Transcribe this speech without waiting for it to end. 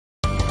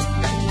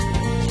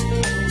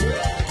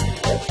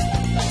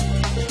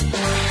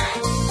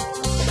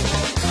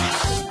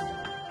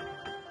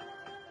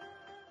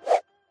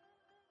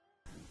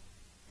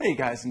Hey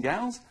guys and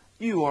gals,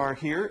 you are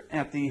here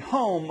at the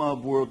home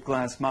of World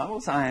Class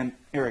Models. I am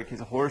Eric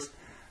Hazelhorst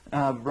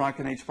of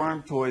Rockin' H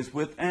Farm Toys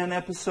with an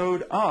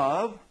episode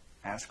of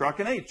Ask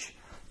Rockin' H.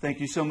 Thank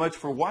you so much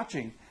for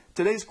watching.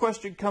 Today's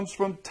question comes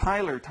from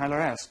Tyler.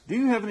 Tyler asks, do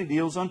you have any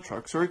deals on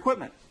trucks or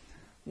equipment?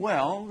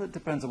 Well, it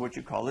depends on what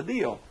you call a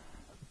deal.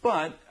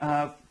 But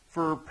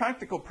for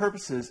practical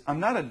purposes,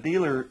 I'm not a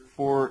dealer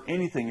for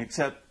anything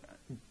except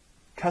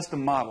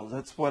custom models.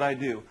 That's what I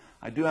do.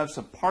 I do have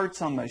some parts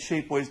on my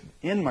Shapeways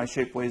in my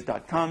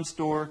Shapeways.com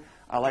store.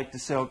 I like to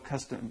sell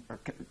custom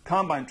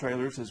combine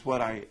trailers is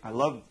what I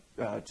love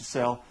to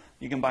sell.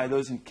 You can buy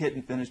those in kit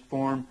and finished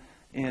form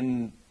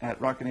at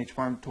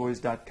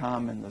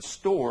rockinhfarmtoys.com in the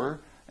store.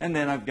 And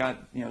then I've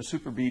got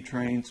Super B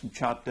trains, some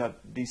chopped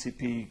up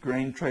DCP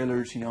grain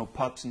trailers,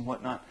 pups and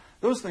whatnot.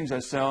 Those things I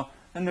sell,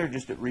 and they're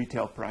just at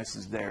retail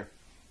prices there.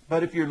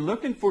 But if you're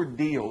looking for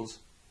deals,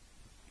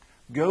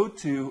 go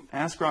to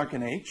Ask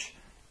Rockin' H.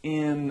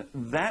 In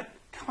that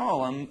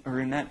column, or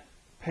in that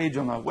page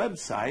on my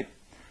website,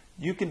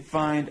 you can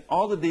find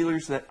all the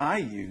dealers that I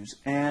use,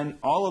 and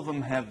all of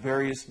them have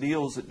various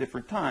deals at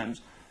different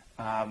times.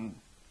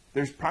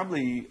 There's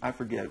probably, I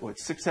forget,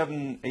 6,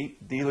 7,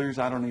 8 dealers,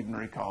 I don't even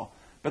recall.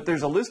 But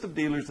there's a list of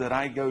dealers that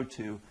I go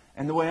to,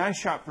 and the way I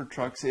shop for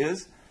trucks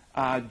is,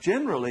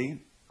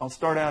 generally, I'll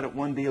start out at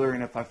one dealer,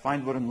 and if I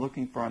find what I'm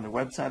looking for on their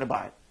website, I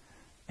buy it.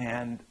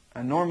 And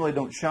I normally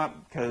don't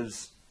shop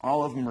because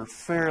all of them are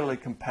fairly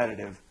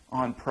competitive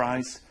on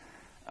price.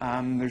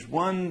 There's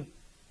one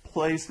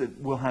place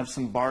that will have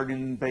some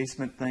bargain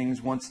basement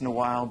things once in a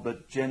while,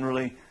 but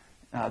generally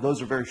those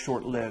are very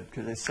short-lived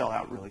because they sell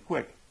out really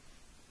quick.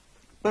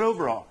 But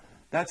overall,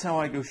 that's how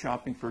I go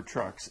shopping for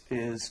trucks,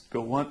 is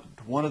go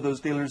to one of those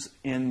dealers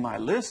in my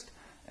list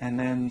and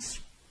then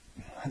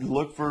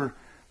look for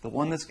the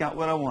one that's got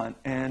what I want.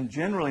 And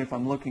generally, if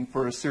I'm looking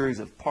for a series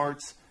of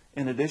parts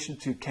in addition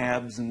to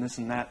cabs and this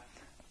and that,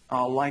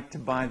 I'll like to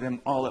buy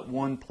them all at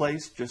one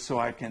place just so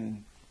I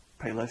can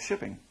pay less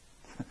shipping.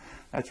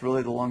 That's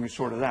really the long and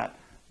short of that.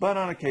 But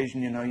on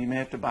occasion, you may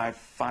have to buy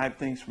 5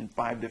 things from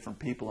 5 different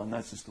people, and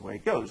that's just the way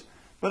it goes.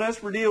 But as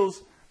for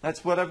deals,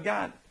 that's what I've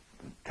got.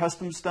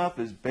 Custom stuff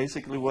is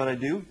basically what I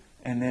do,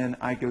 and then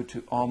I go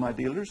to all my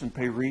dealers and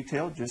pay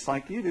retail just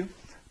like you do.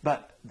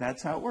 But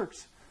that's how it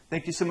works.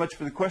 Thank you so much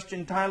for the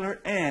question, Tyler.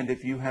 And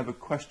if you have a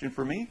question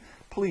for me,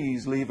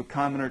 please leave a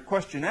comment or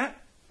question at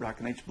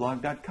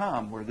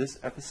rockinhblog.com, where this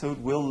episode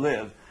will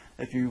live.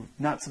 If you've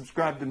not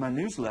subscribed to my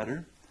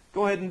newsletter,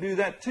 go ahead and do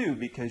that too,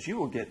 because you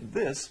will get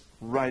this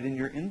right in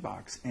your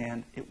inbox,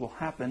 and it will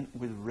happen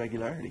with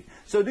regularity.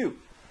 So do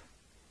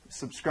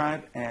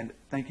subscribe, and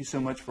thank you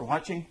so much for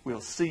watching. We'll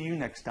see you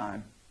next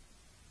time.